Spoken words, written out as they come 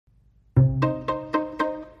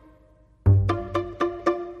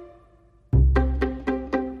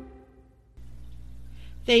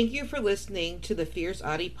Thank you for listening to the Fierce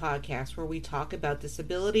Audie podcast, where we talk about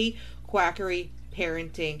disability, quackery,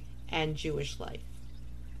 parenting, and Jewish life.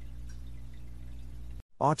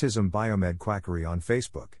 Autism biomed quackery on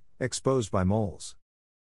Facebook, exposed by moles.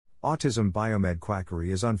 Autism biomed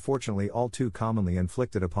quackery is unfortunately all too commonly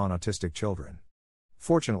inflicted upon autistic children.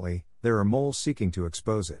 Fortunately, there are moles seeking to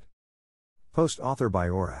expose it. Post author by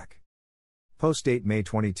Orak. Post date May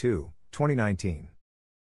 22, 2019.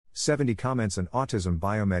 70 comments on autism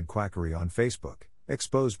biomed quackery on Facebook,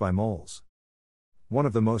 exposed by moles. One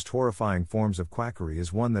of the most horrifying forms of quackery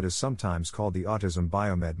is one that is sometimes called the autism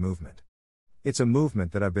biomed movement. It's a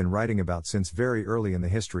movement that I've been writing about since very early in the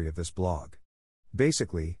history of this blog.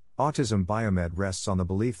 Basically, autism biomed rests on the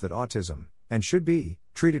belief that autism, and should be,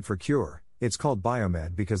 treated for cure. It's called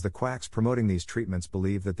biomed because the quacks promoting these treatments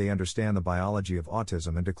believe that they understand the biology of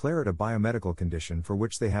autism and declare it a biomedical condition for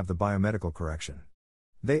which they have the biomedical correction.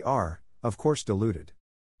 They are, of course, deluded.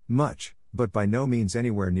 Much, but by no means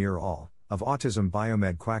anywhere near all, of autism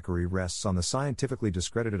biomed quackery rests on the scientifically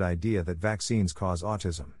discredited idea that vaccines cause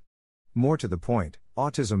autism. More to the point,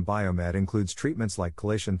 autism biomed includes treatments like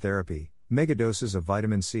chelation therapy, megadoses of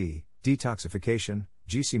vitamin C, detoxification,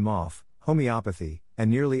 GC-MOF, homeopathy,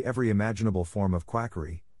 and nearly every imaginable form of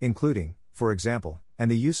quackery, including, for example, and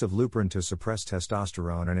the use of Lupron to suppress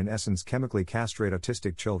testosterone and in essence chemically castrate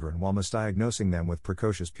autistic children while misdiagnosing them with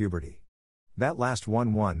precocious puberty. That last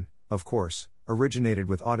one, of course, originated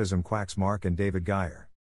with autism quacks Mark and David Geyer.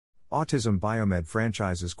 Autism biomed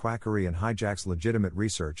franchises quackery and hijacks legitimate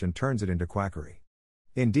research and turns it into quackery.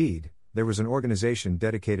 Indeed, there was an organization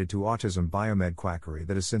dedicated to autism biomed quackery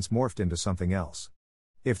that has since morphed into something else.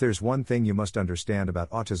 If there's one thing you must understand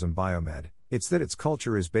about autism biomed, it's that its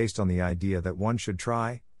culture is based on the idea that one should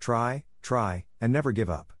try, and never give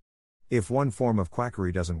up. If one form of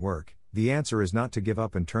quackery doesn't work, the answer is not to give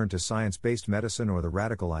up and turn to science-based medicine or the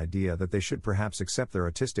radical idea that they should perhaps accept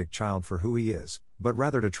their autistic child for who he is, but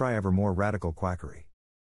rather to try ever more radical quackery.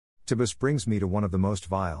 This brings me to one of the most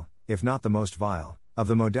vile, if not the most vile, of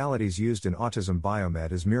the modalities used in autism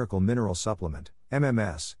biomed is miracle mineral supplement,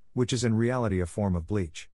 MMS, which is in reality a form of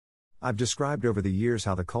bleach. I've described over the years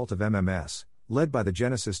how the cult of MMS, led by the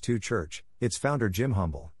Genesis 2 Church, its founder Jim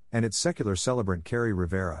Humble, and its secular celebrant Carrie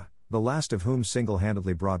Rivera, the last of whom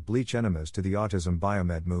single-handedly brought bleach enemas to the autism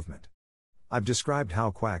biomed movement. I've described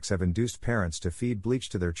how quacks have induced parents to feed bleach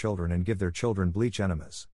to their children and give their children bleach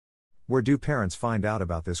enemas. Where do parents find out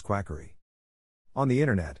about this quackery? On the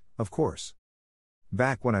internet, of course.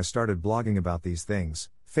 Back when I started blogging about these things,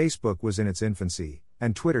 Facebook was in its infancy,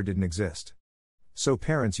 and Twitter didn't exist. So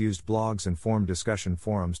parents used blogs and formed discussion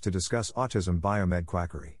forums to discuss autism biomed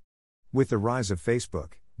quackery. With the rise of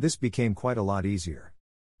Facebook, this became quite a lot easier.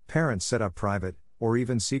 Parents set up private, or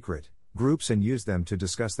even secret, groups and used them to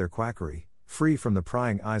discuss their quackery, free from the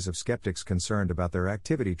prying eyes of skeptics concerned about their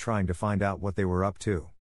activity trying to find out what they were up to.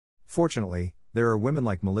 Fortunately, there are women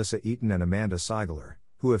like Melissa Eaton and Amanda Seigler,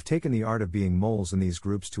 who have taken the art of being moles in these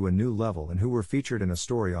groups to a new level and who were featured in a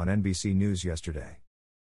story on NBC News yesterday.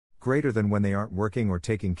 Greater than when they aren't working or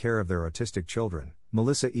taking care of their autistic children,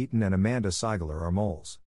 Melissa Eaton and Amanda Seigler are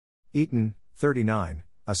moles. Eaton, 39,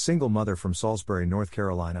 a single mother from Salisbury, North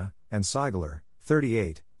Carolina, and Seigler,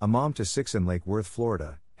 38, a mom to 6 in Lake Worth,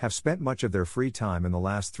 Florida, have spent much of their free time in the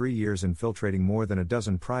last 3 years infiltrating more than a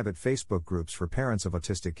dozen private Facebook groups for parents of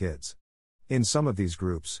autistic kids. In some of these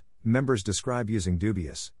groups, members describe using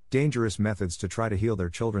dubious, dangerous methods to try to heal their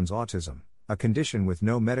children's autism, a condition with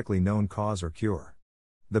no medically known cause or cure.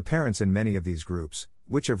 The parents in many of these groups,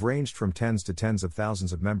 which have ranged from tens to tens of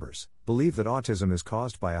thousands of members, believe that autism is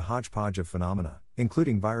caused by a hodgepodge of phenomena,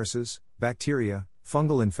 including viruses, bacteria,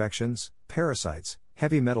 fungal infections, parasites,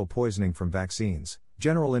 heavy metal poisoning from vaccines,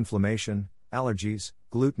 general inflammation, allergies,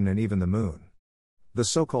 gluten, and even the moon. The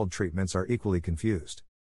so-called treatments are equally confused.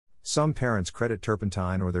 Some parents credit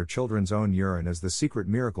turpentine or their children's own urine as the secret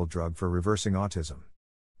miracle drug for reversing autism.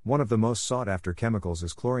 One of the most sought-after chemicals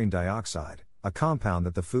is chlorine dioxide, a compound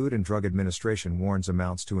that the Food and Drug Administration warns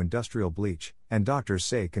amounts to industrial bleach, and doctors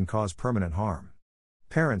say can cause permanent harm.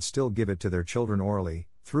 Parents still give it to their children orally,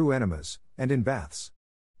 through enemas, and in baths.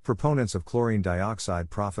 Proponents of chlorine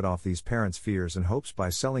dioxide profit off these parents' fears and hopes by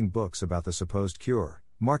selling books about the supposed cure,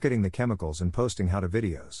 marketing the chemicals and posting how-to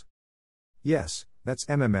videos. Yes, that's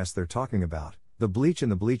MMS they're talking about, the bleach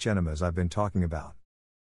and the bleach enemas I've been talking about.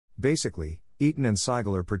 Basically, Eaton and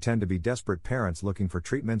Seigler pretend to be desperate parents looking for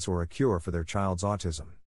treatments or a cure for their child's autism.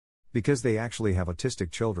 Because they actually have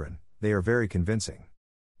autistic children, they are very convincing.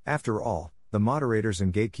 After all, the moderators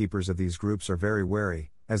and gatekeepers of these groups are very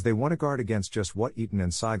wary, as they want to guard against just what Eaton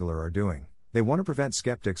and Seigler are doing, They want to prevent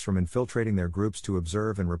skeptics from infiltrating their groups to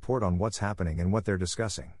observe and report on what's happening and what they're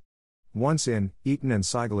discussing. Once in, Eaton and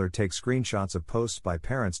Seigler take screenshots of posts by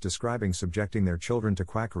parents describing subjecting their children to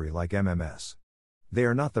quackery like MMS. They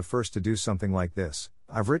are not the first to do something like this.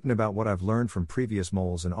 I've written about what I've learned from previous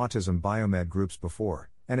moles and autism biomed groups before,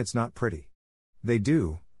 and it's not pretty. They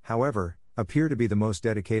do, however, appear to be the most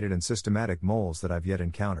dedicated and systematic moles that I've yet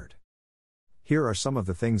encountered. Here are some of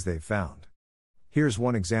the things they've found. Here's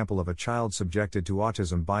one example of a child subjected to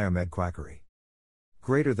autism biomed quackery.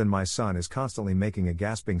 Greater than my son is constantly making a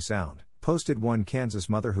gasping sound, posted one Kansas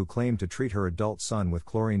mother who claimed to treat her adult son with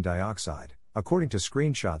chlorine dioxide, according to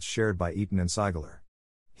screenshots shared by Eaton and Seigler.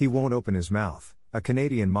 He won't open his mouth, a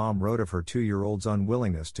Canadian mom wrote of her 2-year-old's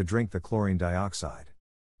unwillingness to drink the chlorine dioxide.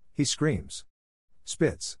 He screams,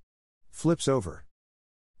 spits, flips over.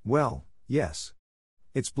 Well, yes.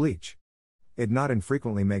 It's bleach. It not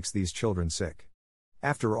infrequently makes these children sick.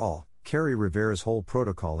 After all, Kerry Rivera's whole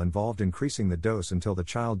protocol involved increasing the dose until the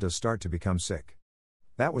child does start to become sick.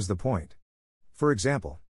 That was the point. For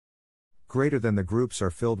example, greater than the groups are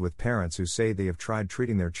filled with parents who say they have tried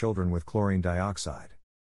treating their children with chlorine dioxide.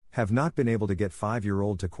 Have not been able to get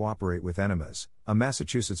 5-year-old to cooperate with enemas, a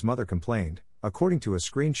Massachusetts mother complained, according to a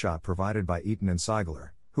screenshot provided by Eaton and Seigler,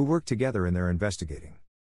 who worked together in their investigating.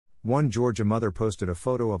 One Georgia mother posted a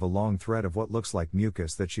photo of a long thread of what looks like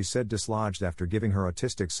mucus that she said dislodged after giving her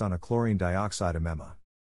autistic son a chlorine dioxide enema.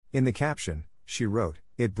 In the caption, she wrote,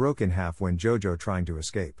 "It broke in half when Jojo trying to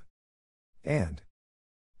escape." And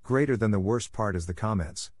greater than the worst part is the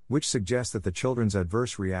comments, which suggest that the children's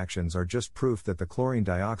adverse reactions are just proof that the chlorine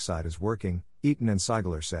dioxide is working, Eaton and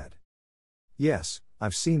Seigler said. Yes,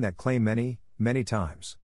 I've seen that claim many, many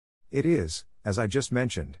times. It is, as I just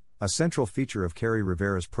mentioned, a central feature of Kerry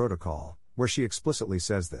Rivera's protocol, where she explicitly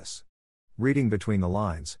says this. Reading between the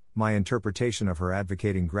lines, my interpretation of her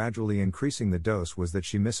advocating gradually increasing the dose was that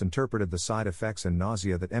she misinterpreted the side effects and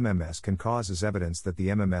nausea that MMS can cause as evidence that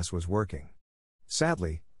the MMS was working.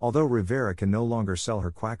 Sadly, although Rivera can no longer sell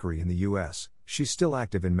her quackery in the US, she's still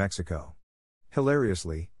active in Mexico.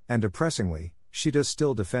 Hilariously, and depressingly, she does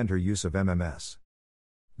still defend her use of MMS.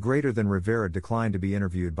 Greater than Rivera declined to be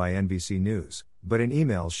interviewed by NBC News, but in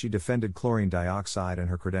emails she defended chlorine dioxide and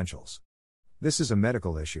her credentials. This is a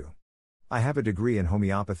medical issue. I have a degree in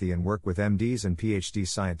homeopathy and work with MDs and PhD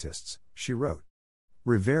scientists, she wrote.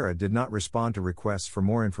 Rivera did not respond to requests for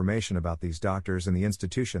more information about these doctors and the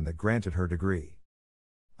institution that granted her degree.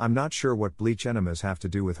 I'm not sure what bleach enemas have to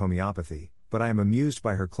do with homeopathy, but I am amused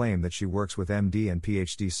by her claim that she works with MD and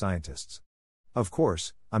PhD scientists. Of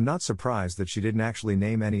course, I'm not surprised that she didn't actually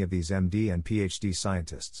name any of these MD and PhD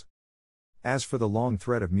scientists. As for the long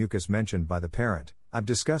thread of mucus mentioned by the parent, I've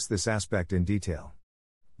discussed this aspect in detail.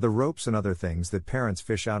 The ropes and other things that parents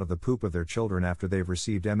fish out of the poop of their children after they've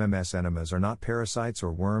received MMS enemas are not parasites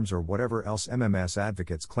or worms or whatever else MMS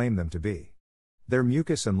advocates claim them to be. They're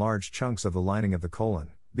mucus and large chunks of the lining of the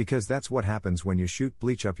colon, because that's what happens when you shoot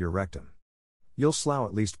bleach up your rectum. You'll slough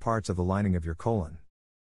at least parts of the lining of your colon.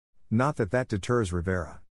 Not that that deters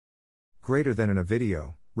Rivera. Greater than in a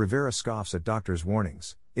video, Rivera scoffs at doctors'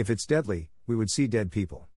 warnings, if it's deadly, we would see dead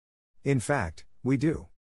people. In fact, we do.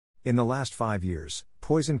 In the last 5 years,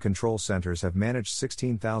 poison control centers have managed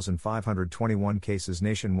 16,521 cases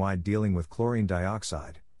nationwide dealing with chlorine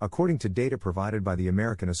dioxide, according to data provided by the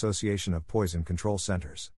American Association of Poison Control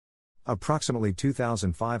Centers. Approximately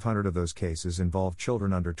 2,500 of those cases involved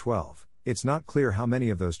children under 12. It's not clear how many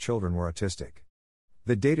of those children were autistic.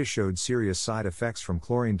 The data showed serious side effects from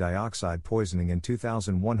chlorine dioxide poisoning in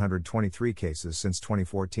 2,123 cases since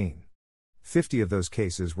 2014. 50 of those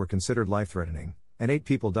cases were considered life-threatening, and 8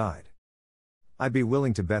 people died. I'd be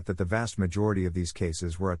willing to bet that the vast majority of these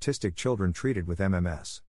cases were autistic children treated with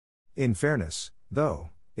MMS. In fairness, though,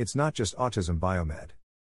 it's not just autism biomed.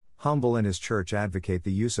 Humble and his church advocate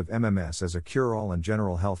the use of MMS as a cure-all and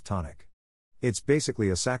general health tonic. It's basically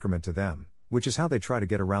a sacrament to them, which is how they try to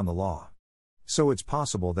get around the law. So it's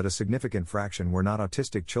possible that a significant fraction were not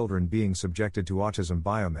autistic children being subjected to autism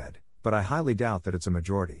biomed, but I highly doubt that it's a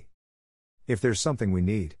majority. If there's something we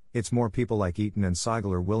need, it's more people like Eaton and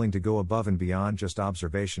Seigler willing to go above and beyond just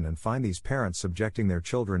observation and find these parents subjecting their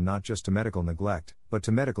children not just to medical neglect, but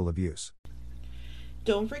to medical abuse.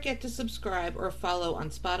 Don't forget to subscribe or follow on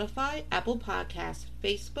Spotify, Apple Podcasts,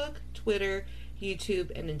 Facebook, Twitter,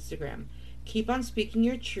 YouTube, and Instagram. Keep on speaking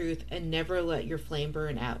your truth and never let your flame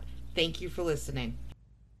burn out. Thank you for listening.